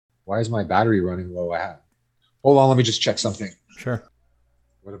Why is my battery running low? Hold on, let me just check something. Sure.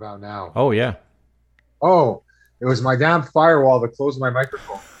 What about now? Oh, yeah. Oh, it was my damn firewall that closed my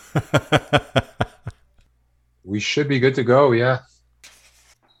microphone. We should be good to go. Yeah.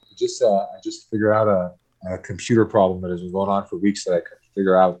 I just figured out a computer problem that has been going on for weeks that I couldn't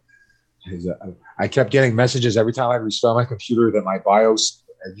figure out. I kept getting messages every time I restart my computer that my BIOS,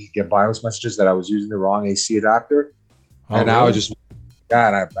 I get BIOS messages that I was using the wrong AC adapter. Oh, And now really? I just, yeah,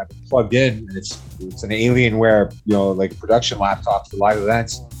 and I've plugged in, and it's an Alienware, like a production laptop for live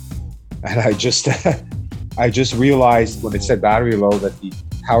events. And I just realized when it said battery low that the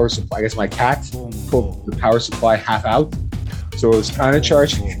power supply, I guess my cat pulled the power supply half out. So it was kind of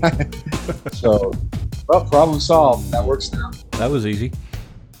charging. So, well, problem solved. That works now. That was easy.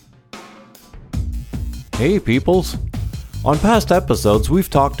 Hey, peoples. On past episodes, we've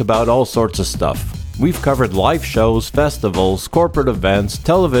talked about all sorts of stuff. We've covered live shows, festivals, corporate events,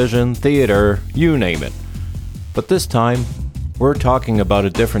 television, theater, you name it. But this time, we're talking about a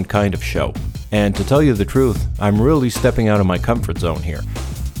different kind of show. And to tell you the truth, I'm really stepping out of my comfort zone here.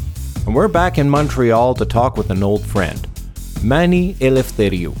 And we're back in Montreal to talk with an old friend, Manny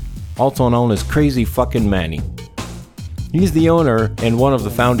Eleftheriou, also known as Crazy Fucking Manny. He's the owner and one of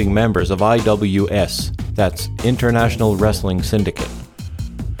the founding members of IWS, that's International Wrestling Syndicate.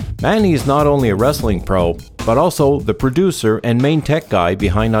 Manny is not only a wrestling pro, but also the producer and main tech guy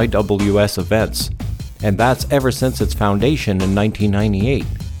behind IWS events, and that's ever since its foundation in 1998.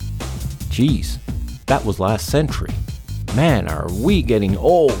 Jeez, that was last century. Man, are we getting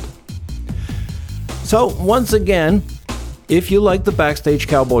old. So, once again, if you like the Backstage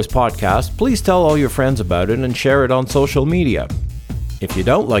Cowboys podcast, please tell all your friends about it and share it on social media. If you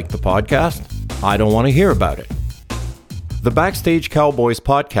don't like the podcast, I don't want to hear about it. The Backstage Cowboys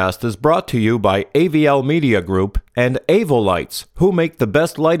podcast is brought to you by AVL Media Group and Avolites, who make the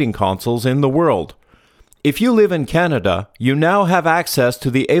best lighting consoles in the world. If you live in Canada, you now have access to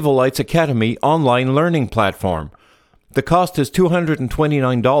the Avolites Academy online learning platform. The cost is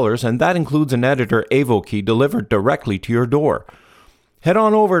 $229, and that includes an editor AvoKey delivered directly to your door. Head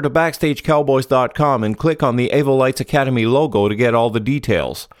on over to BackstageCowboys.com and click on the Avolites Academy logo to get all the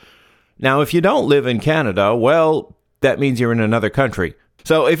details. Now, if you don't live in Canada, well, that means you're in another country.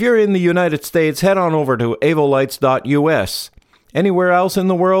 So if you're in the United States, head on over to avolites.us. Anywhere else in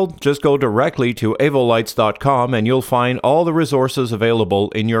the world, just go directly to avolites.com and you'll find all the resources available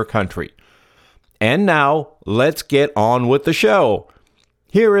in your country. And now, let's get on with the show.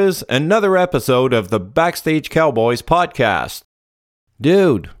 Here is another episode of the Backstage Cowboys podcast.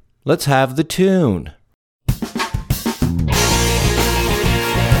 Dude, let's have the tune.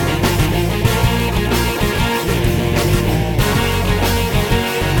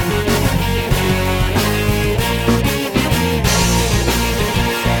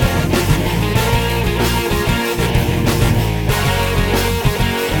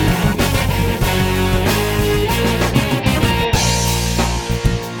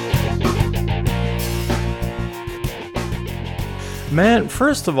 Man,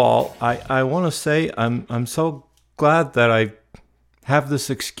 first of all, I want to say I'm so glad that I have this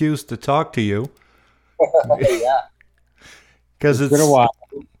excuse to talk to you. Yeah. Because It's been a while.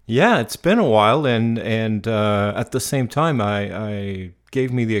 Yeah, it's been a while, and at the same time, I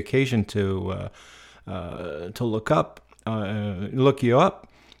gave me the occasion to look you up,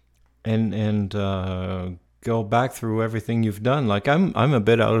 and go back through everything you've done. Like I'm a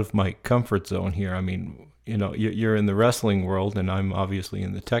bit out of my comfort zone here. I mean, you know, you're in the wrestling world, and I'm obviously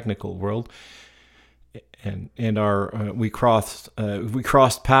in the technical world, and we crossed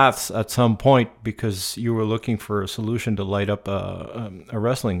paths at some point because you were looking for a solution to light up a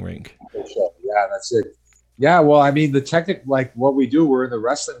wrestling ring. Yeah, that's it. Yeah, well, I mean, the technical, like what we do, we're in the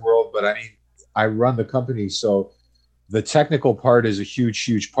wrestling world, but I mean, I run the company, so the technical part is a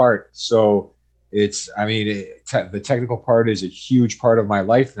huge part. So the technical part is a huge part of my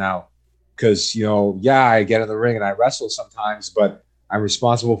life now. Because, I get in the ring and I wrestle sometimes, but I'm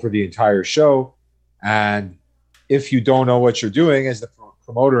responsible for the entire show. And if you don't know what you're doing as the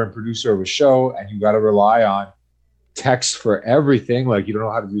promoter and producer of a show, and you got to rely on techs for everything, like you don't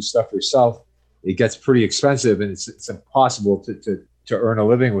know how to do stuff yourself, it gets pretty expensive, and it's impossible to earn a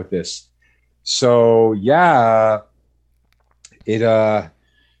living with this. So,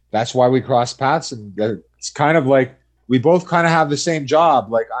 that's why we cross paths. And it's kind of like we both kind of have the same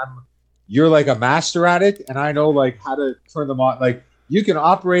job. Like you're like a master at it, and I know like how to turn them on. Like you can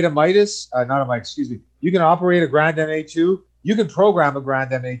operate a Midas, not a Midas, excuse me. You can operate a Grand MA2. You can program a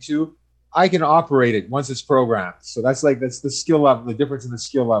Grand MA2. I can operate it once it's programmed. So that's the skill level, the difference in the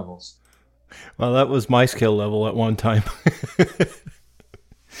skill levels. Well, that was my skill level at one time.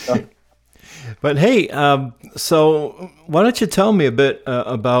 But hey, so why don't you tell me a bit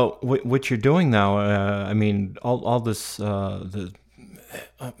about what you're doing now? I mean, all this. I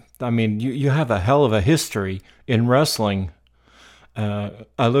mean, you have a hell of a history in wrestling.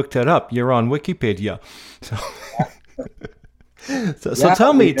 I looked it up. You're on Wikipedia. So, so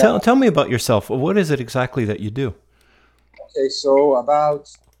Yeah, tell me about yourself. What is it exactly that you do? okay, so about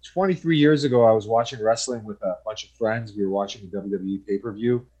 23 years ago, I was watching wrestling with a bunch of friends. We were watching the WWE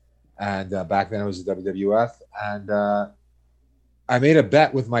pay-per-view, and back then it was the WWF. And I made a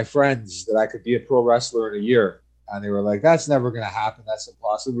bet with my friends that I could be a pro wrestler in a year. And they were like, that's never going to happen. That's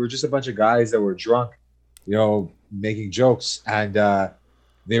impossible. We were just a bunch of guys that were drunk, making jokes. And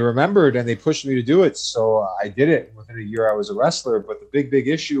they remembered and they pushed me to do it. So I did it. Within a year, I was a wrestler. But the big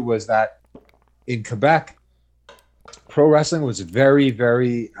issue was that in Quebec, pro wrestling was very,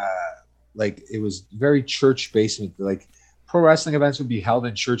 very, it was very church basement. Like pro wrestling events would be held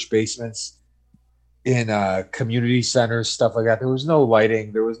in church basements, in community centers, stuff like that. There was no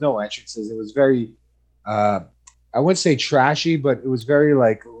lighting. There was no entrances. It was very, I wouldn't say trashy, but it was very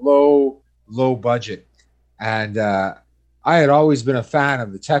like low budget. And I had always been a fan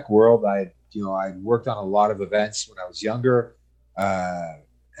of the tech world. I worked on a lot of events when I was younger.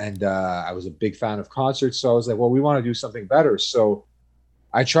 And I was a big fan of concerts. So I was like, well, we want to do something better. So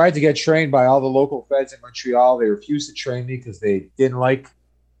I tried to get trained by all the local feds in Montreal. They refused to train me because they didn't like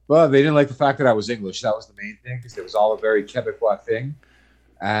the fact that I was English. That was the main thing, because it was all a very Quebecois thing.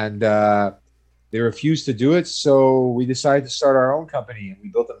 And they refused to do it. So we decided to start our own company, and we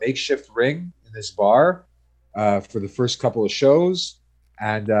built a makeshift ring in this bar for the first couple of shows.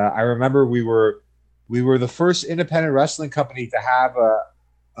 And I remember we were the first independent wrestling company to have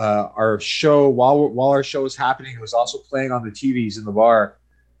our show while our show was happening. It was also playing on the TVs in the bar,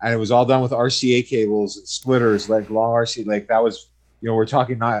 and it was all done with RCA cables and splitters, like long RCA. Like that was, we're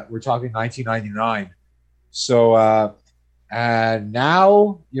talking 1999. So and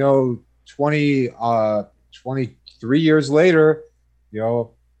now, 23 years later,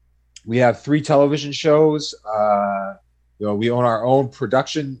 we have 3 television shows. We own our own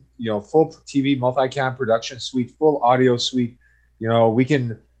production, full TV multicam production suite, full audio suite. We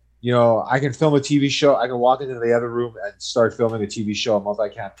can, I can film a TV show. I can walk into the other room and start filming a TV show, a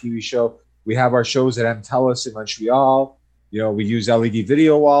multicam TV show. We have our shows at MTELUS in Montreal. We use LED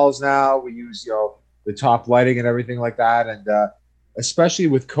video walls now. We use, the top lighting and everything like that. And especially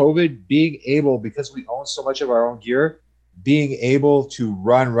with COVID, being able, because we own so much of our own gear, being able to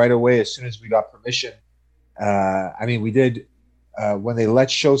run right away as soon as we got permission. We did, when they let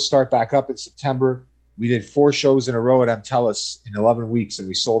shows start back up in September, we did 4 shows in a row at MTELUS in 11 weeks, and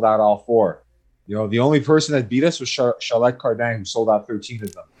we sold out all 4. The only person that beat us was Charlotte Cardin, who sold out 13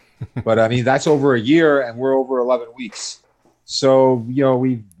 of them. But that's over a year, and we're over 11 weeks. So,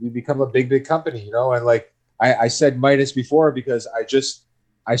 we become a big company, and like I said Midas before, because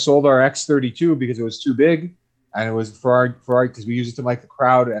I sold our X32 because it was too big, and it was for our because we use it to mic the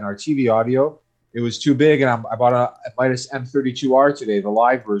crowd and our TV audio. It was too big, and I bought a Midas M32R today, the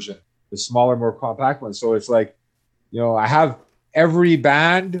live version, the smaller, more compact one. So it's like, I have every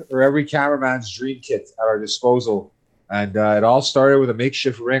band or every cameraman's dream kit at our disposal. And it all started with a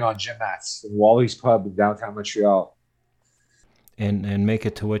makeshift ring on gym mats in Wally's Pub in downtown Montreal. And make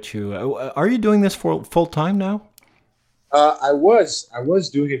it to what you... Are you doing this for full time now? I was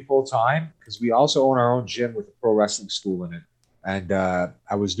doing it full time, because we also own our own gym with a pro wrestling school in it. And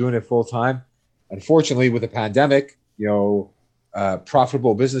I was doing it full time. Unfortunately, with the pandemic,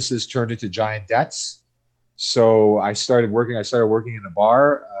 profitable businesses turned into giant debts. So I started working in a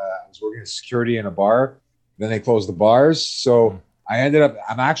bar. I was working as security in a bar. Then they closed the bars. So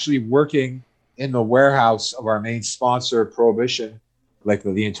I'm actually working in the warehouse of our main sponsor, Prohibition, like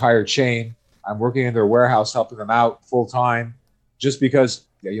the entire chain. I'm working in their warehouse, helping them out full time, just because,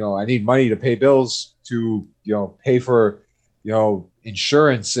 I need money to pay bills, to, pay for,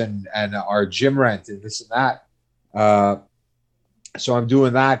 insurance and our gym rent and this and that. So I'm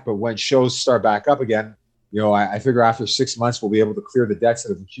doing that. But when shows start back up again, I figure after 6 months, we'll be able to clear the debts that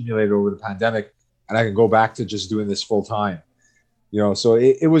have accumulated over the pandemic, and I can go back to just doing this full time. So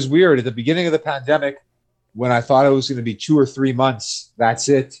it was weird at the beginning of the pandemic, when I thought it was going to be 2 or 3 months. That's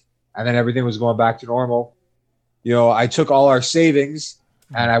it. And then everything was going back to normal. I took all our savings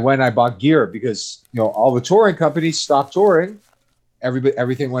and I bought gear, because, all the touring companies stopped touring.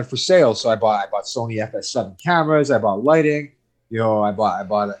 Everything went for sale. So I bought Sony FS7 cameras. I bought lighting. I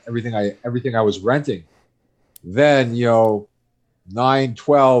bought everything I was renting. Then, 9,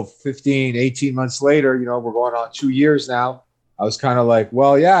 12, 15, 18 months later, we're going on 2 years now. I was kind of like,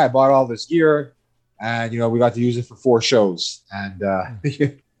 well, yeah, I bought all this gear, and, we got to use it for 4 shows. And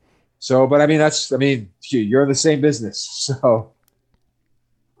So, but I mean, you're in the same business.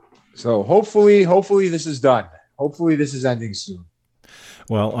 So hopefully this is done. Hopefully this is ending soon.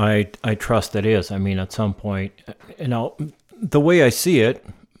 Well, I trust it is. I mean, at some point, the way I see it,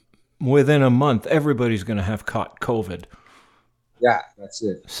 within a month, everybody's going to have caught COVID. Yeah, that's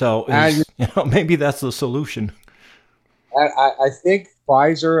it. So, maybe that's the solution. I think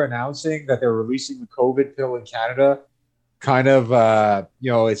Pfizer announcing that they're releasing the COVID pill in Canada, kind of,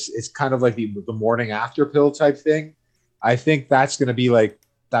 it's kind of like the morning after pill type thing. I think that's going to be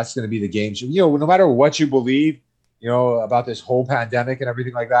the game changer. No matter what you believe, about this whole pandemic and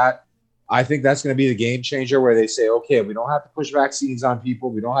everything like that, I think that's going to be the game changer where they say, okay, we don't have to push vaccines on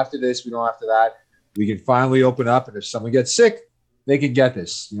people. We don't have to this. We don't have to that. We can finally open up. And if someone gets sick, they can get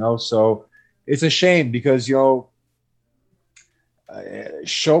this, So it's a shame because,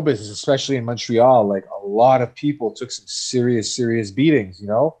 show business, especially in Montreal, like a lot of people took some serious beatings,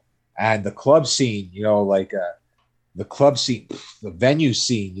 and the club scene, the club scene, the venue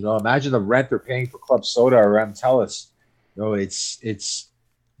scene, imagine the rent they're paying for Club Soda or Tellus. It's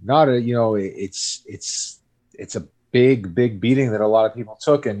not a, it's a big beating that a lot of people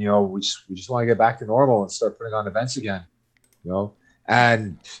took. And, we just want to get back to normal and start putting on events again,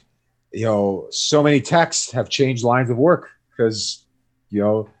 and, so many techs have changed lines of work because,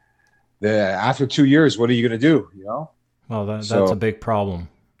 after 2 years, what are you going to do? Well, that's a big problem.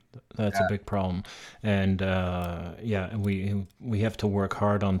 That's a big problem, and we have to work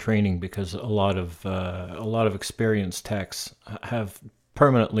hard on training because a lot of experienced techs have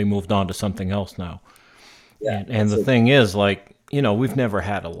permanently moved on to something else now. Yeah, and the thing is, we've never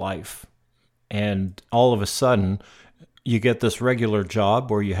had a life, and all of a sudden, you get this regular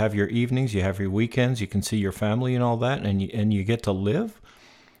job where you have your evenings, you have your weekends, you can see your family and all that, and you get to live.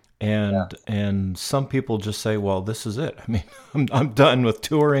 And some people just say, well, this is it. I mean, I'm done with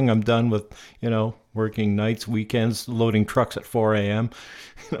touring. I'm done with, working nights, weekends, loading trucks at 4 a.m.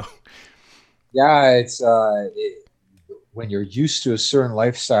 Yeah, it's when you're used to a certain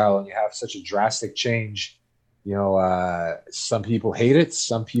lifestyle and you have such a drastic change, some people hate it.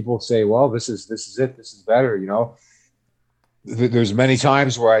 Some people say, well, this is it. This is better. There's many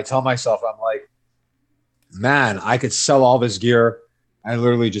times where I tell myself, I'm like, man, I could sell all this gear and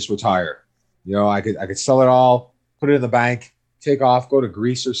literally just retire. I could sell it all, put it in the bank, take off, go to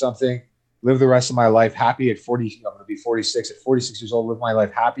Greece or something, live the rest of my life happy at 40. I'm going to be 46 at 46 years old, live my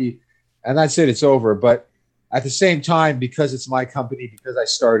life happy. And that's it. It's over. But at the same time, because it's my company, because I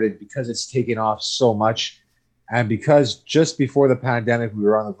started, because it's taken off so much, and because just before the pandemic, we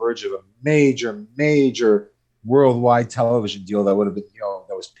were on the verge of a major worldwide television deal that would have been,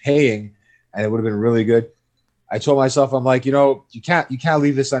 that was paying, and it would have been really good. I told myself, I'm like, you can't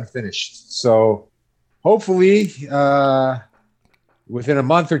leave this unfinished. So hopefully within a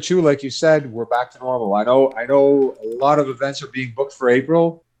month or two, like you said, we're back to normal. I know a lot of events are being booked for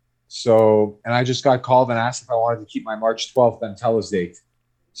April. So, and I just got called and asked if I wanted to keep my March 12th Tellus date.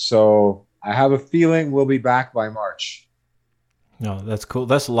 So I have a feeling we'll be back by March. No, that's cool.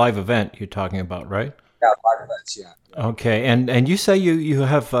 That's a live event you're talking about, right? Yeah, live events, yeah. Okay, and you say you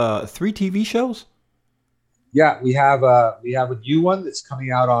have 3 TV shows? Yeah, we have a new one that's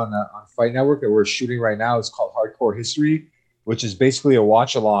coming out on Fight Network that we're shooting right now. It's called Hardcore History, which is basically a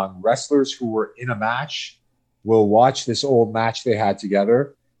watch along. Wrestlers who were in a match will watch this old match they had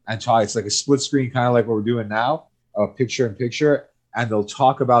together and talk. It's like a split screen, kind of like what we're doing now, picture in picture, and they'll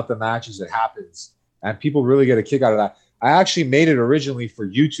talk about the match as it happens. And people really get a kick out of that. I actually made it originally for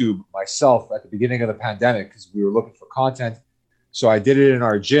YouTube myself at the beginning of the pandemic because we were looking for content. So I did it in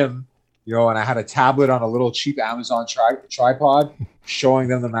our gym. And I had a tablet on a little cheap Amazon tripod showing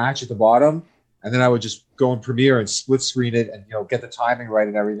them the match at the bottom. And then I would just go in Premiere and split screen it and, get the timing right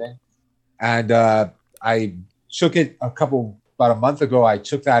and everything. And I took it about a month ago. I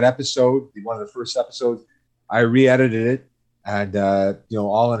took that episode, one of the first episodes, I re-edited it and,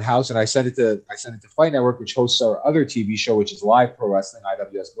 all in house. And I sent it to Fight Network, which hosts our other TV show, which is live pro wrestling,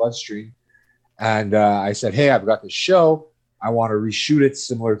 IWS Bloodstream. And I said, hey, I've got this show. I want to reshoot it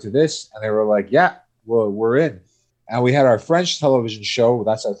similar to this. And they were like, yeah, well, we're in. And we had our French television show.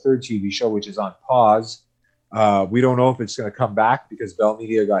 That's our third TV show, which is on pause. We don't know if it's going to come back because Bell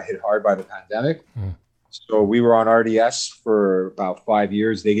Media got hit hard by the pandemic. So we were on RDS for about 5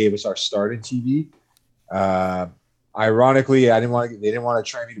 years. They gave us our start in TV. Ironically, they didn't want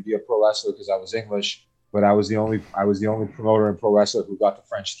to train me to be a pro wrestler because I was English, but I was the only promoter and pro wrestler who got the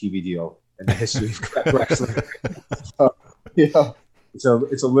French TV deal in the history of Quebec wrestling. So, it's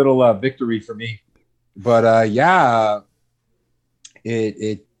a little victory for me, but we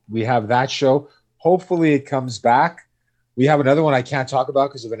have that show. Hopefully it comes back. We have another one I can't talk about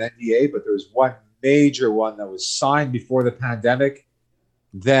because of an NDA, but there was one major one that was signed before the pandemic.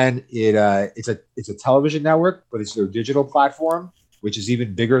 Then it's a television network, but it's their digital platform, which is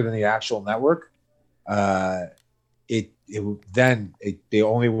even bigger than the actual network. They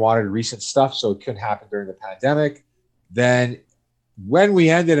only wanted recent stuff, so it couldn't happen during the pandemic. Then when we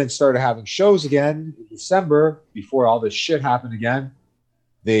ended and started having shows again in December, before all this shit happened again,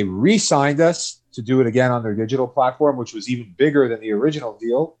 they re-signed us to do it again on their digital platform, which was even bigger than the original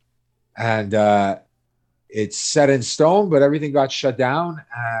deal. And it's set in stone, but everything got shut down.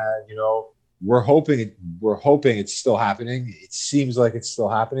 And, we're hoping it's still happening. It seems like it's still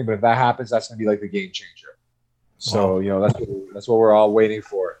happening, but if that happens, that's going to be like the game changer. So, wow. That's what we're all waiting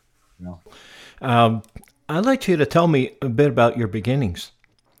for. I'd like you to tell me a bit about your beginnings.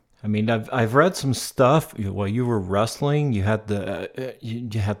 I mean, I've read some stuff. While you were wrestling, you had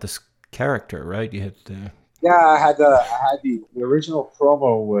you had this character, right? You had I had the original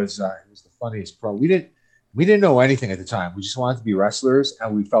promo was it was the funniest promo. We didn't know anything at the time. We just wanted to be wrestlers,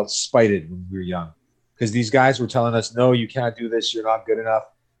 and we felt spited when we were young because these guys were telling us, "No, you can't do this. You're not good enough.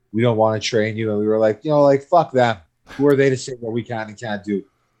 We don't want to train you." And we were like, fuck them. Who are they to say what we can and can't do?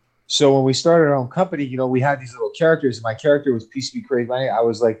 So when we started our own company, we had these little characters. And my character was PCB Craig Lenny. I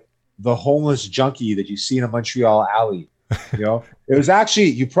was like the homeless junkie that you see in a Montreal alley. It was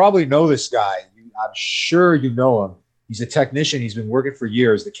actually, you probably know this guy. I'm sure you know him. He's a technician. He's been working for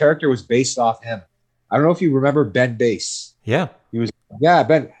years. The character was based off him. I don't know if you remember Ben Bass. Yeah.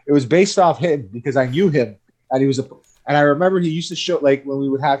 Ben. It was based off him because I knew him. And I remember he used to show, like when we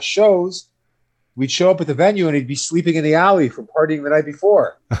would have shows, we'd show up at the venue and he'd be sleeping in the alley from partying the night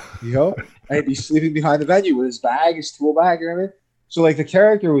before, and he'd be sleeping behind the venue with his bag, his tool bag, and everything. So like the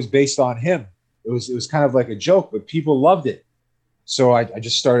character was based on him. It was kind of like a joke, but people loved it. So I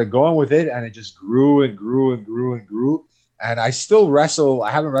just started going with it, and it just grew and grew and grew and grew. And I still wrestle.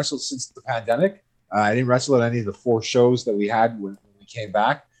 I haven't wrestled since the pandemic. I didn't wrestle at any of the 4 shows that we had when we came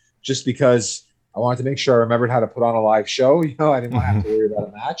back, just because I wanted to make sure I remembered how to put on a live show. I didn't want to have to worry about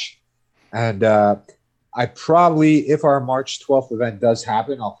a match. And I probably, if our March 12th event does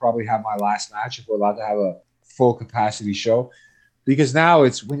happen, I'll probably have my last match if we're allowed to have a full capacity show. Because now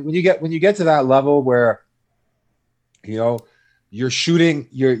it's when you get to that level where, you're shooting,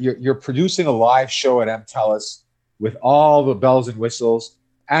 you're producing a live show at MTELUS with all the bells and whistles,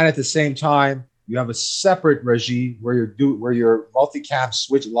 and at the same time you have a separate regie where you're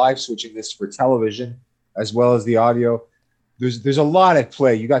multicam live switching this for television as well as the audio. There's a lot at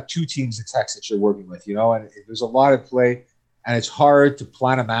play. You got 2 teams of techs that you're working with, and there's a lot at play, and it's hard to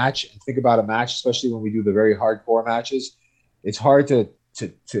plan a match and think about a match, especially when we do the very hardcore matches. It's hard to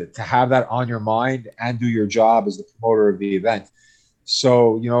have that on your mind and do your job as the promoter of the event.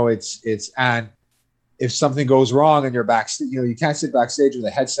 So, and if something goes wrong and you're backstage, you can't sit backstage with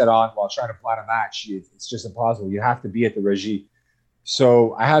a headset on while trying to plan a match. It's just impossible. You have to be at the regie.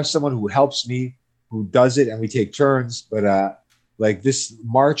 So I have someone who helps me, who does it, and we take turns. But like this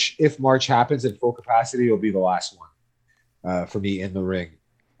March, if March happens at full capacity, it'll be the last one for me in the ring.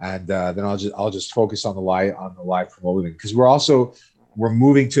 And then I'll just focus on the live promoting, because we're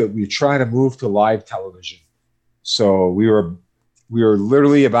trying to move to live television. So we were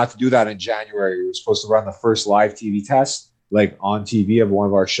literally about to do that in January. We were supposed to run the first live TV test, like on TV of one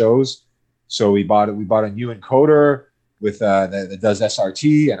of our shows. So we bought a new encoder with that does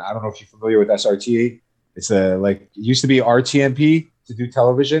SRT, and I don't know if you're familiar with SRT. It's it used to be RTMP to do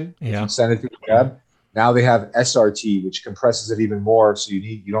television. Yeah. Send it through the web. Now they have SRT, which compresses it even more, so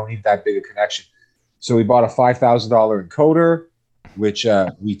you don't need that big a connection. So we bought a $5,000 encoder, which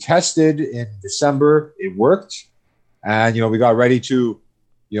we tested in December. It worked. And, we got ready to,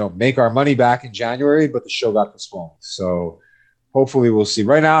 make our money back in January, but the show got postponed. So hopefully we'll see.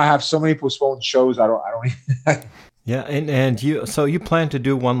 Right now I have so many postponed shows. I don't even. Yeah. And you plan to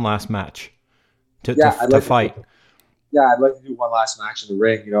do one last match to fight. I'd like to do one last match in the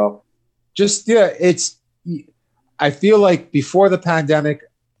ring, I feel like before the pandemic,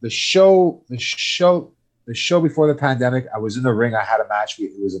 the show before the pandemic, I was in the ring. I had a match.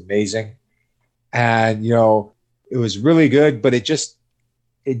 It was amazing. And, it was really good, but it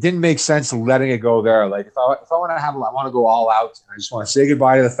didn't make sense letting it go there. Like if I want to go all out, and I just want to say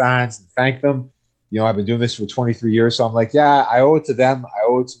goodbye to the fans and thank them. I've been doing this for 23 years. So I'm like, yeah, I owe it to them. I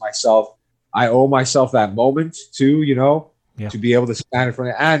owe it to myself. I owe myself that moment too, to be able to stand in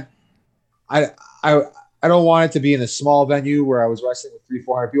front of, and I don't want it to be in a small venue where I was wrestling with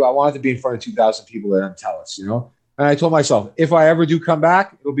 300-400 people. I want it to be in front of 2,000 people at MTELUS, And I told myself, if I ever do come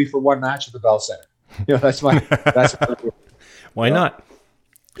back, it'll be for one match at the Bell Center. That's my. Why not?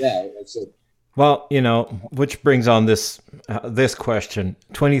 Yeah, that's it. Well, which brings on this question.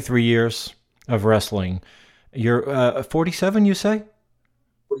 23 years of wrestling. You're 47, you say?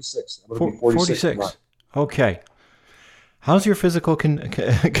 46. I'm going to be 46 46. Okay. How's your physical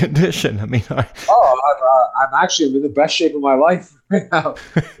condition? I mean, I'm actually in the best shape of my life right now.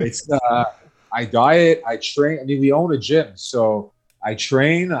 It's I diet, I train. I mean, we own a gym, so I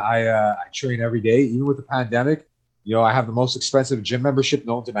train. I train every day, even with the pandemic. I have the most expensive gym membership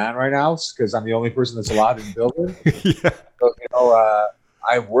known to man right now because I'm the only person that's allowed in the building. yeah. So,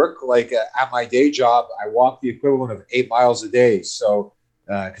 I work like at my day job. I walk the equivalent of 8 miles a day. So,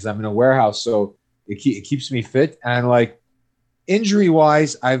 because I'm in a warehouse, so it keeps me fit. And like injury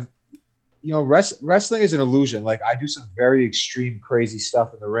wise, wrestling is an illusion. Like I do some very extreme, crazy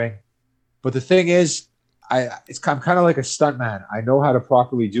stuff in the ring, but the thing is, I'm kind of like a stunt man. I know how to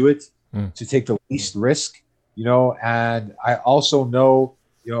properly do it to take the least risk. And I also know,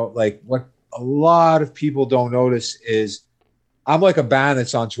 like what a lot of people don't notice is I'm like a band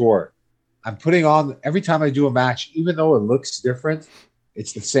that's on tour. I'm putting on every time I do a match, even though it looks different,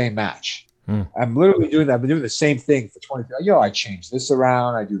 it's the same match. I'm literally doing that. I've been doing the same thing for 20 years. I change this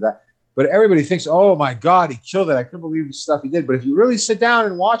around, I do that. But everybody thinks, oh my God, he killed it. I couldn't believe the stuff he did. But if you really sit down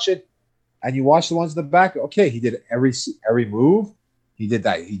and watch it, and you watch the ones in the back, okay, he did every move. He did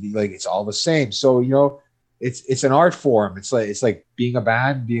that. It's all the same. So, it's an art form. It's like being a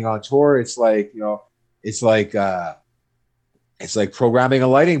band, being on tour. It's like, it's like programming a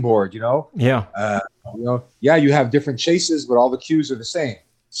lighting board, Yeah. You have different chases, but all the cues are the same.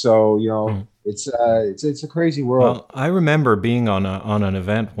 So, it's a crazy world. Well, I remember being on an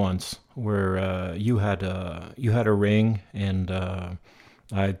event once where you had a ring, and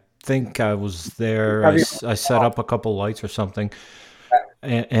I think I was there. I set up a couple lights or something,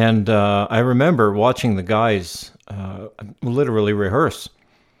 and I remember watching the guys literally rehearse.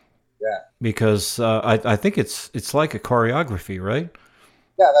 Yeah, because I think it's like a choreography, right?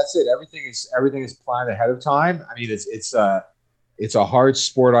 Yeah, that's it. Everything is planned ahead of time. I mean, it's a hard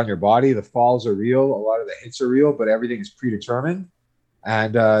sport on your body. The falls are real. A lot of the hits are real, but everything is predetermined,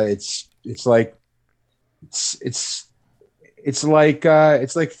 and it's like it's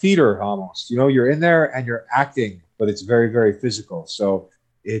like theater almost. You're in there and you're acting, but it's very, very physical. So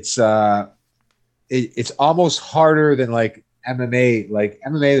it's it's almost harder than like MMA. Like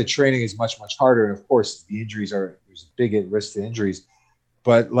MMA, the training is much, much harder, and of course, there's a big risk to injuries.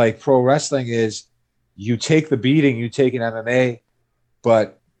 But like pro wrestling is, you take the beating you take in MMA,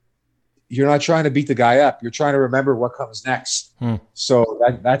 but you're not trying to beat the guy up. You're trying to remember what comes next. So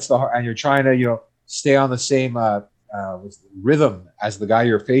that's and you're trying to stay on the same rhythm as the guy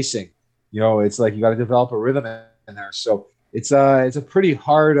you're facing. It's like you got to develop a rhythm in there. So it's a pretty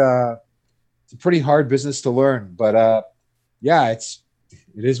hard business to learn. But yeah, it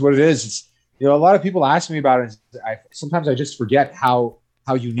is what it is. It's a lot of people ask me about it. Sometimes I just forget how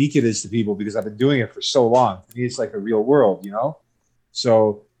unique it is to people because I've been doing it for so long. To me, it's like the real world,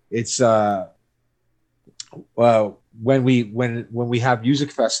 So it's when we have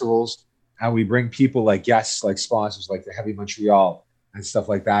music festivals and we bring people like guests, like sponsors, like the Heavy Montreal and stuff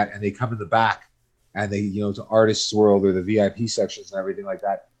like that, and they come in the back and they to Artists World or the VIP sections and everything like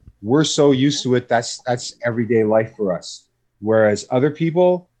that. We're so used to it. That's everyday life for us. Whereas other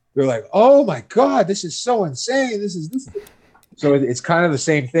people, they're like, oh my God, this is so insane. This is this. So it's kind of the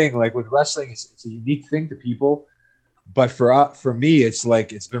same thing. Like with wrestling, it's a unique thing to people. But for me, it's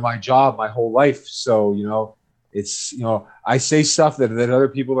like it's been my job my whole life. So it's I say stuff that other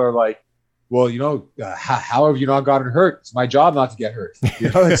people are like, well, how have you not gotten hurt? It's my job not to get hurt.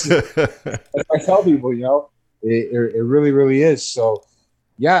 I tell people, it really, really is. So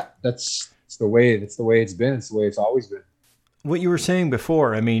yeah, it's the way it's been. It's the way it's always been. What you were saying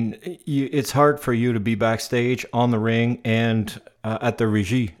before, I mean, it's hard for you to be backstage, on the ring, and at the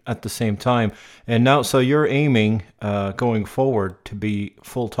regie at the same time. And now, so you're aiming going forward to be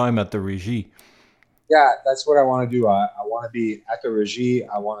full-time at the regie. Yeah, that's what I want to do. I want to be at the regie.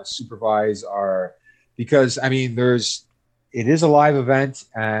 I want to supervise because I mean, it is a live event,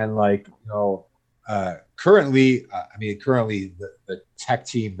 and like currently the tech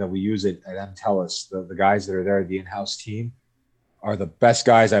team that we use at MTELUS, the guys that are there, the in-house team, are the best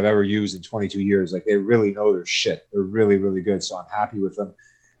guys I've ever used in 22 years. Like they really know their shit. They're really, really good. So I'm happy with them.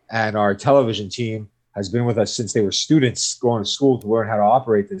 And our television team has been with us since they were students going to school to learn how to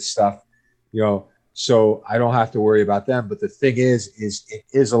operate this stuff, so I don't have to worry about them. But the thing is it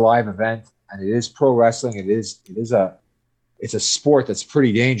is a live event and it is pro wrestling. It's a sport that's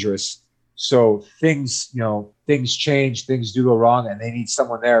pretty dangerous. So things change, things do go wrong, and they need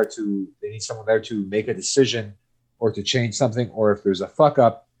someone there to make a decision or to change something, or if there's a fuck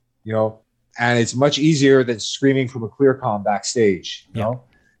up, and it's much easier than screaming from a clear comm backstage. You know,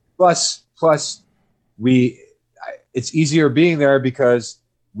 plus it's easier being there because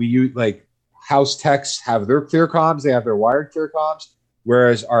we use like house techs have their clear comms, they have their wired clear comms,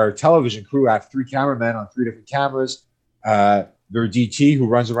 whereas our television crew have 3 cameramen on 3 different cameras. Their DT who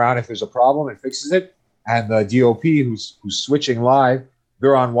runs around if there's a problem and fixes it, and the DOP who's switching live,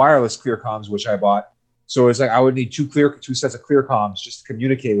 they're on wireless clear comms, which I bought. So it's like I would need 2 sets of clear comms just to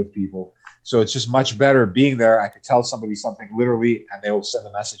communicate with people. So it's just much better being there. I could tell somebody something literally, and they will send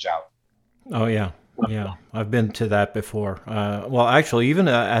the message out. Oh yeah, yeah. I've been to that before. Well, actually, even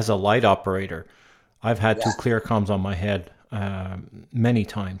as a light operator, I've had 2 clear comms on my head many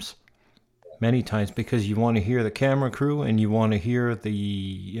times, because you want to hear the camera crew and you want to hear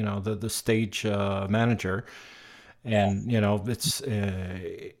the stage manager. And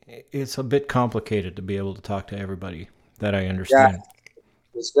it's a bit complicated to be able to talk to everybody that I understand. Yeah,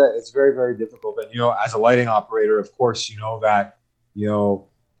 it's very, very difficult. But as a lighting operator, of course, that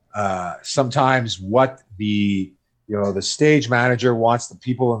sometimes what the stage manager wants the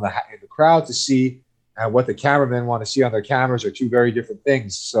people in the crowd to see, and what the cameramen want to see on their cameras are 2 very different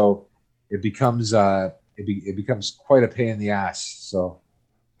things. So it becomes it becomes quite a pain in the ass. So.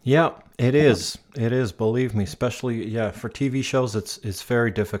 Yeah, it is. It is. Believe me, especially for TV shows, it's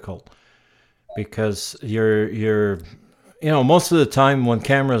very difficult because you're most of the time when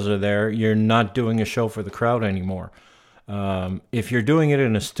cameras are there, you're not doing a show for the crowd anymore. If you're doing it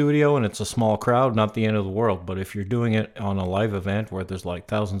in a studio and it's a small crowd, not the end of the world. But if you're doing it on a live event where there's like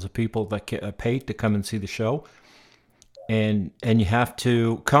thousands of people that get paid to come and see the show, and you have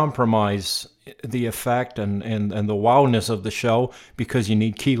to compromise the effect and the wowness of the show because you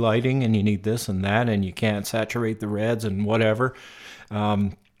need key lighting and you need this and that, and you can't saturate the reds and whatever.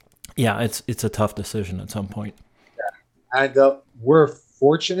 It's a tough decision at some point. Yeah. And we're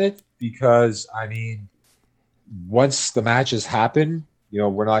fortunate because once the matches happen,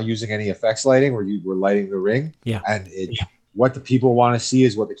 we're not using any effects lighting. We're lighting the ring. Yeah. And what the people want to see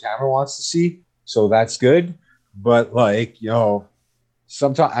is what the camera wants to see. So that's good. But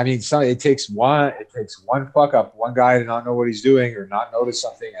sometimes it takes one fuck up, one guy to not know what he's doing or not notice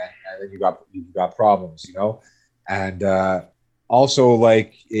something, and then you've got problems, And also,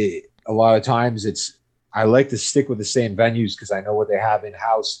 a lot of times I like to stick with the same venues because I know what they have in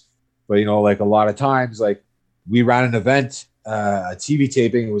house. But a lot of times, we ran an event, a TV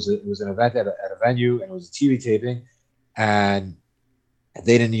taping. It was an event at a venue, and it was a TV taping, and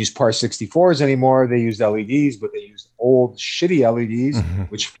they didn't use Par 64s anymore. They used LEDs, but they used old shitty LEDs,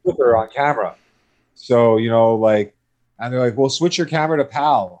 which flicker on camera. So, and they're like, well, switch your camera to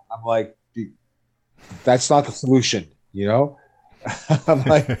PAL. I'm like, that's not the solution, I'm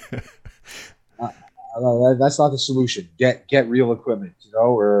like, that's not the solution. Get real equipment,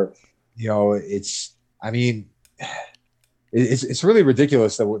 or, it's really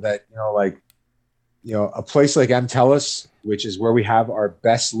ridiculous that a place like MTELUS, which is where we have our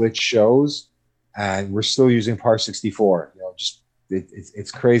best lit shows, and we're still using Par 64.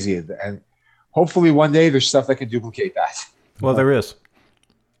 It's crazy. And hopefully one day there's stuff that can duplicate that. Well, there is.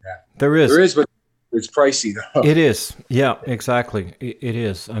 Yeah. There is, but it's pricey though. It is. Yeah, exactly. It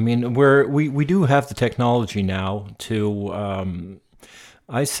is. We do have the technology now to,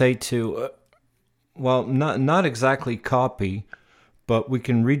 I say to, not exactly copy, but we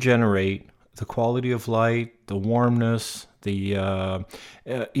can regenerate the quality of light, the warmness, the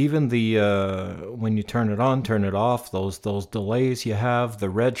even the when you turn it on, turn it off, those delays you have, the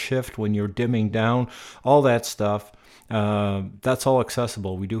red shift when you're dimming down, all that stuff. That's all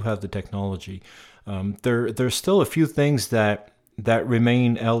accessible. We do have the technology. There's still a few things that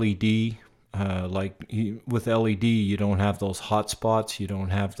remain LED. With LED, you don't have those hot spots, you don't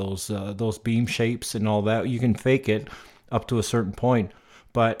have those beam shapes and all that. You can fake it up to a certain point,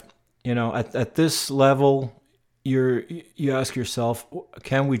 but at this level, you ask yourself,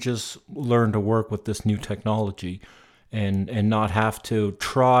 can we just learn to work with this new technology and not have to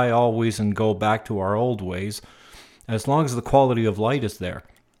try always and go back to our old ways, as long as the quality of light is there?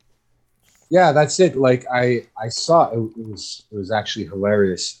 Yeah, that's it. I saw it was actually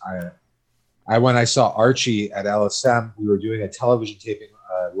hilarious. When I saw Archie at LSM, we were doing a television taping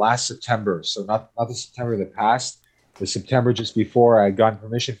last September. So not the September that passed, the September just before. I had gotten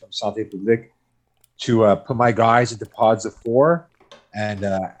permission from Santé Publique to put my guys into pods of 4 and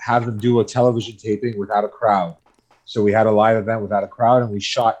have them do a television taping without a crowd. So we had a live event without a crowd, and we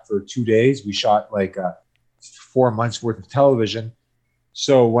shot for 2 days. We shot 4 months worth of television.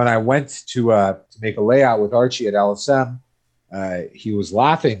 So when I went to make a layout with Archie at LSM, he was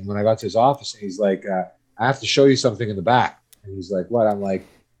laughing when I got to his office, and he's like, I have to show you something in the back. And he's like, what? I'm like,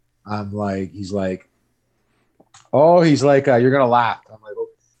 I'm like, he's like, you're gonna laugh. I'm like, oh.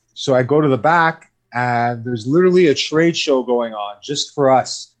 So I go to the back, and there's literally a trade show going on just for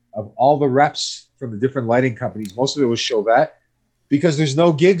us of all the reps from the different lighting companies. Most of it was Chauvet because there's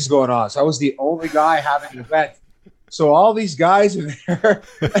no gigs going on. So I was the only guy having an event. So all these guys are there,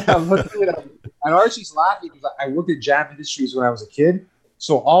 and I'm looking at them, and Archie's laughing because I worked at Jam Industries when I was a kid.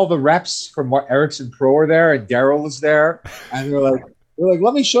 So all the reps from Ericsson Pro are there, and Daryl is there, and they're like,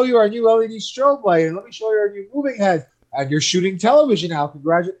 let me show you our new LED strobe light, and let me show you our new moving head, and you're shooting television now.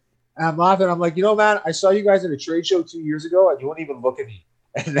 Congratulations! And I'm laughing. I'm like, man, I saw you guys at a trade show 2 years ago, and you won't even look at me.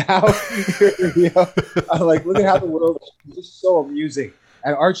 And now, I'm like, look at how the world is just so amusing.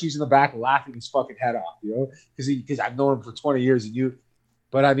 And Archie's in the back laughing his fucking head off, because I've known him for 20 years,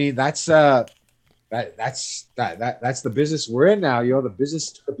 but I mean, that's the business we're in now. The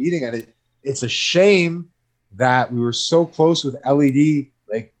business took a beating, and it's a shame that we were so close with LED,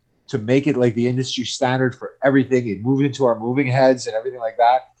 like to make it like the industry standard for everything. It moved into our moving heads and everything like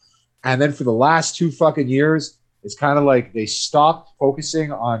that. And then for the last 2 fucking years, it's kind of like they stopped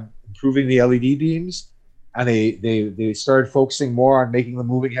focusing on improving the LED beams, and they started focusing more on making the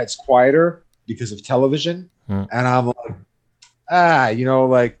moving heads quieter because of television. And I'm like, now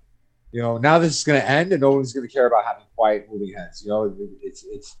this is going to end, and no one's going to care about having quiet moving heads.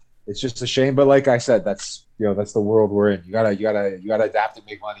 It's just a shame. But like I said, that's the world we're in. You gotta adapt and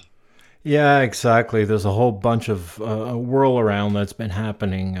make money. Yeah, exactly. There's a whole bunch of whirl around that's been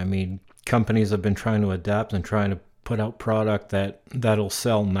happening. I mean, companies have been trying to adapt and trying to put out product that'll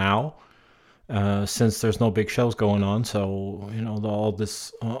sell now. Since there's no big shows going on, so all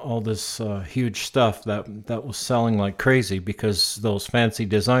this huge stuff that was selling like crazy because those fancy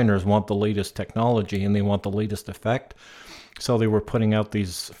designers want the latest technology and they want the latest effect. So they were putting out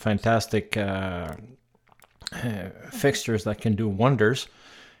these fantastic fixtures that can do wonders,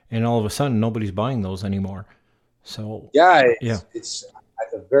 and all of a sudden nobody's buying those anymore. So it's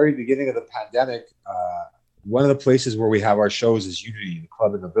at the very beginning of the pandemic. One of the places where we have our shows is Unity, the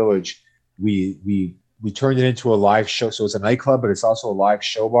club in the village. We turned it into a live show, so it's a nightclub, but it's also a live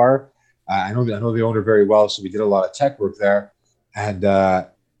show bar. I know the owner very well, so we did a lot of tech work there. And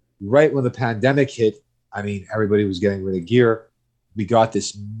right when the pandemic hit, I mean, everybody was getting rid of gear. We got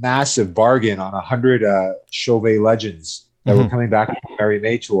this massive bargain on 100 Chauvet Legends that were coming back from the Mary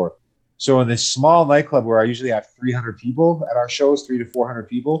May tour. So in this small nightclub where I usually have 300 people at our shows, 300 to 400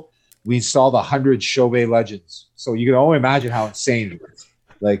 people, we installed 100 Chauvet Legends. So you can only imagine how insane it was,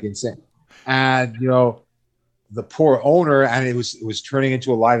 like insane. And the poor owner, and it was turning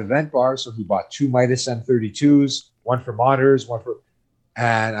into a live event bar. So he bought 2 Midas M32s, one for monitors,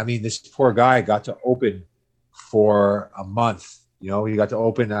 and I mean, this poor guy got to open for a month. He got to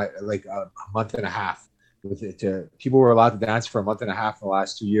open like a month and a half with it. People were allowed to dance for a month and a half in the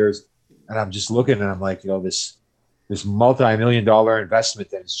last 2 years. And I'm just looking, and I'm like, this multi-million-dollar investment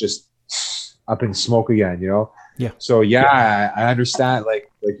that is just up in smoke again, Yeah. So I understand, like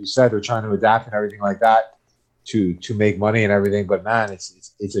you said, they're trying to adapt and everything like that to make money and everything. But man,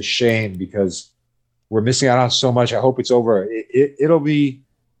 it's a shame because we're missing out on so much. I hope it's over. It'll be.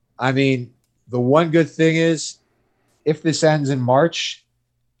 I mean, the one good thing is, if this ends in March,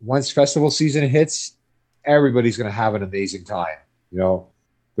 once festival season hits, everybody's going to have an amazing time. They're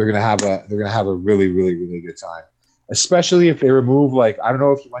going to have a really, really, really good time. Especially if they remove, like, I don't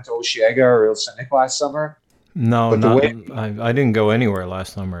know if you went to Osheaga or Il Sonic last summer. No, I didn't go anywhere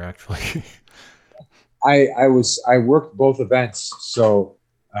last summer, actually. I worked both events, so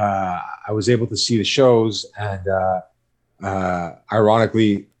I was able to see the shows, and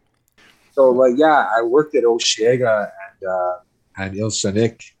ironically, I worked at Osheaga and Il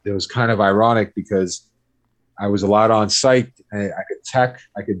Sonic. It was kind of ironic because I was allowed on site. I could tech.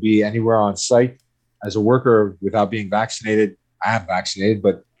 I could be anywhere on site as a worker without being vaccinated. I am vaccinated,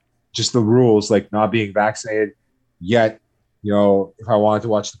 but just the rules, like not being vaccinated yet, if I wanted to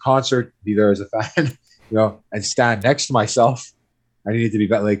watch the concert, be there as a fan, and stand next to myself, I needed to be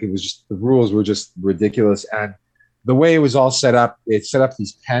like, it was just, the rules were just ridiculous. And the way it was all set up, it set up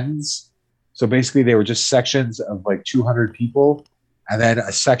these pens. So basically they were just sections of like 200 people, and then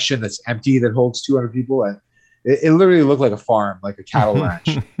a section that's empty that holds 200 people. And it literally looked like a farm, like a cattle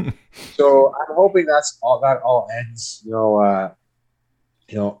ranch. So I'm hoping that all ends.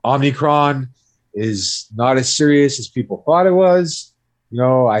 Omicron is not as serious as people thought it was.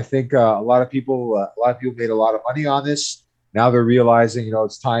 I think a lot of people made a lot of money on this. Now they're realizing,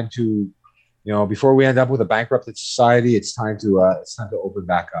 it's time to, before we end up with a bankrupted society, it's time to open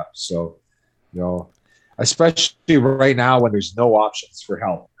back up. So, especially right now when there's no options for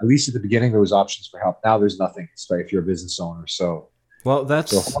help. At least at the beginning there was options for help. Now there's nothing, especially if you're a business owner. So, Well,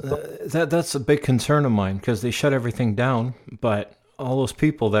 So that's a big concern of mine because they shut everything down. But all those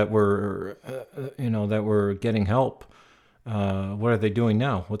people that were, that were getting help, what are they doing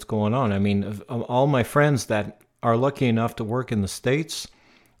now? What's going on? I mean, all my friends that are lucky enough to work in the States,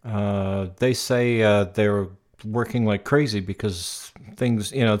 they say they're working like crazy because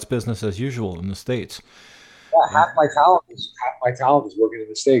things, it's business as usual in the States. yeah, half my talent is working in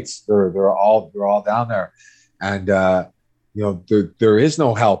the States. They're all down there, and there is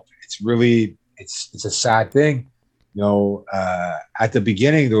no help. It's really it's a sad thing. At the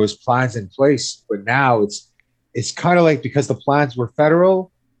beginning there was plans in place, but now it's kind of like, because the plans were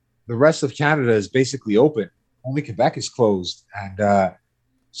federal, the rest of Canada is basically open. Only Quebec is closed, and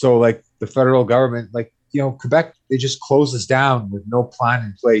so like the federal government, like Quebec, they just closed us down with no plan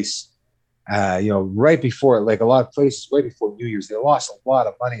in place. Right before, like a lot of places, right before New Year's, they lost a lot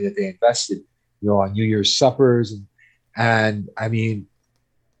of money that they invested, on New Year's suppers, and I mean,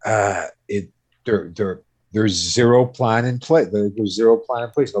 it there's zero plan in place. There's zero plan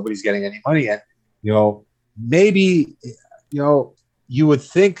in place. Nobody's getting any money, and maybe you would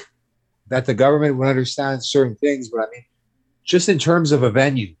think that the government would understand certain things, but I mean, just in terms of a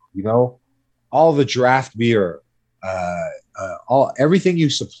venue, all the draft beer, all everything you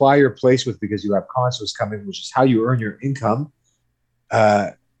supply your place with, because you have concerts coming, which is how you earn your income.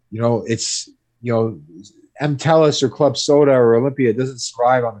 It's MTELUS or Club Soda or Olympia doesn't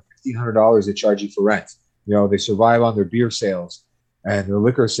survive on the $1,500 they charge you for rent. They survive on their beer sales and their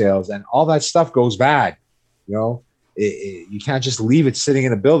liquor sales, and all that stuff goes bad. You can't just leave it sitting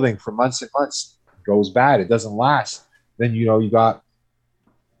in a building for months and months. It goes bad. It doesn't last. Then you got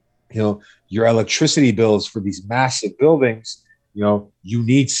your electricity bills for these massive buildings. You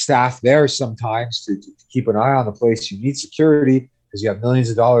need staff there sometimes to keep an eye on the place. You need security because you have millions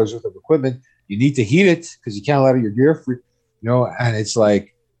of dollars worth of equipment. You need to heat it because you can't let your gear free. And it's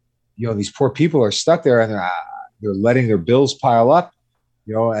like, these poor people are stuck there, and they're letting their bills pile up.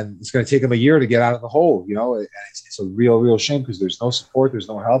 And it's going to take them a year to get out of the hole. And it's a real shame because there's no support, there's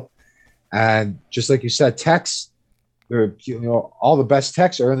no help, and just like you said, techs. All the best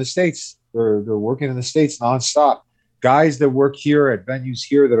techs are in the States. They're working in the States nonstop. Guys that work here at venues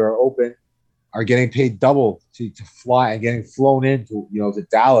here that are open are getting paid double to fly and getting flown in to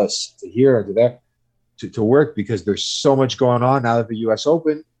Dallas, to here, to there, to work, because there's so much going on now that the U.S.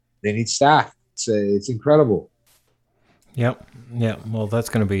 Open. They need staff. It's incredible. Yep. Yeah. Well, that's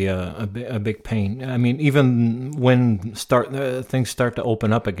going to be a big pain. I mean, even when things start to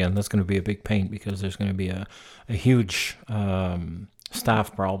open up again, that's going to be a big pain because there's going to be a huge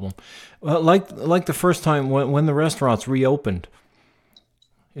staff problem. Like the first time when the restaurants reopened,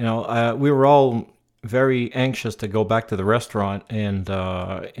 we were all very anxious to go back to the restaurant, and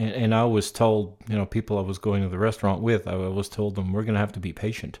I was told, people I was going to the restaurant with, I was told them, we're going to have to be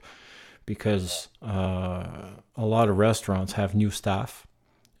patient, because a lot of restaurants have new staff,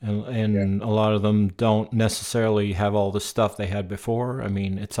 and a lot of them don't necessarily have all the stuff they had before. I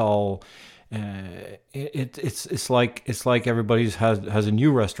mean, it's all it's like everybody's has a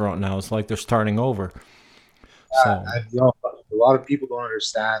new restaurant now. It's like they're starting over. So a lot of people don't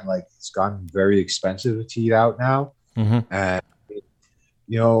understand. Like, it's gotten very expensive to eat out now, and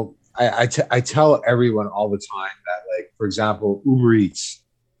I tell everyone all the time that, like, for example, Uber Eats.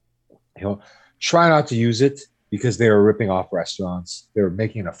 Try not to use it, because they are ripping off restaurants. They're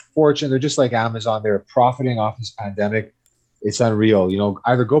making a fortune. They're just like Amazon. They're profiting off this pandemic. It's unreal.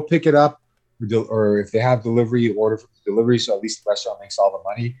 Either go pick it up, or if they have delivery, you order from the delivery, so at least the restaurant makes all the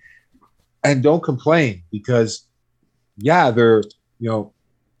money. And don't complain, because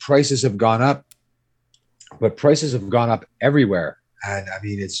prices have gone up, but prices have gone up everywhere. And I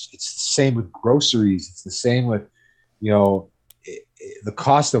mean, it's the same with groceries. It's the same with, the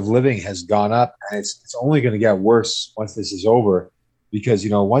cost of living has gone up, and it's only going to get worse once this is over, because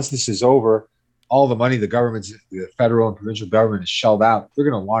once this is over, all the money the federal and provincial government has shelled out, they're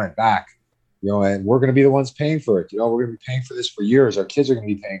going to want it back, and we're going to be the ones paying for it. We're going to be paying for this for years. Our kids are going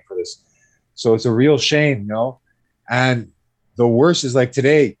to be paying for this, so it's a real shame, And the worst is, like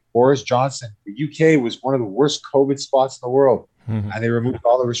today, Boris Johnson, the UK was one of the worst COVID spots in the world, and they removed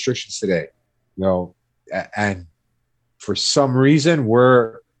all the restrictions today, and for some reason,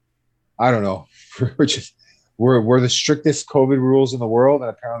 we're the strictest COVID rules in the world, and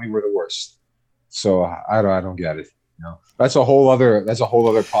apparently we're the worst. So I don't get it. That's a whole other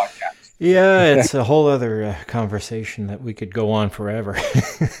podcast. Yeah, it's a whole other conversation that we could go on forever.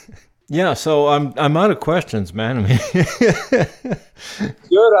 Yeah, so I'm out of questions, man. I mean,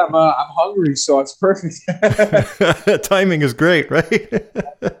 good. I'm hungry, so it's perfect. Timing is great, right?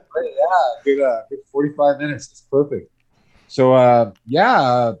 Yeah, good 45 minutes. It's perfect. So I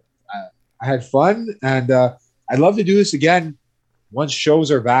had fun, and I'd love to do this again once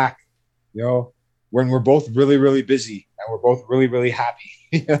shows are back. You know, when we're both really really busy and we're both really really happy.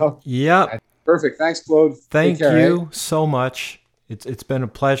 You know. Yep. And perfect. Thanks, Claude. Thank Take care, you so much. It's been a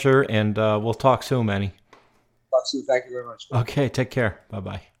pleasure, and we'll talk soon, Manny. Talk soon. Thank you very much. Okay, take care.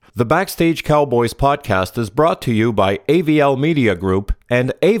 Bye-bye. The Backstage Cowboys podcast is brought to you by AVL Media Group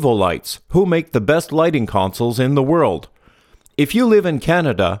and Avolights, who make the best lighting consoles in the world. If you live in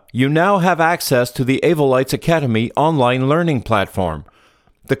Canada, you now have access to the Avolights Academy online learning platform.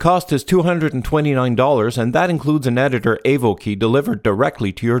 The cost is $229, and that includes an editor AvoKey delivered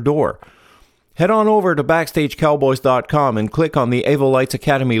directly to your door. Head on over to BackstageCowboys.com and click on the Avolights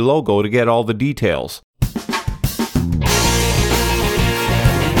Academy logo to get all the details.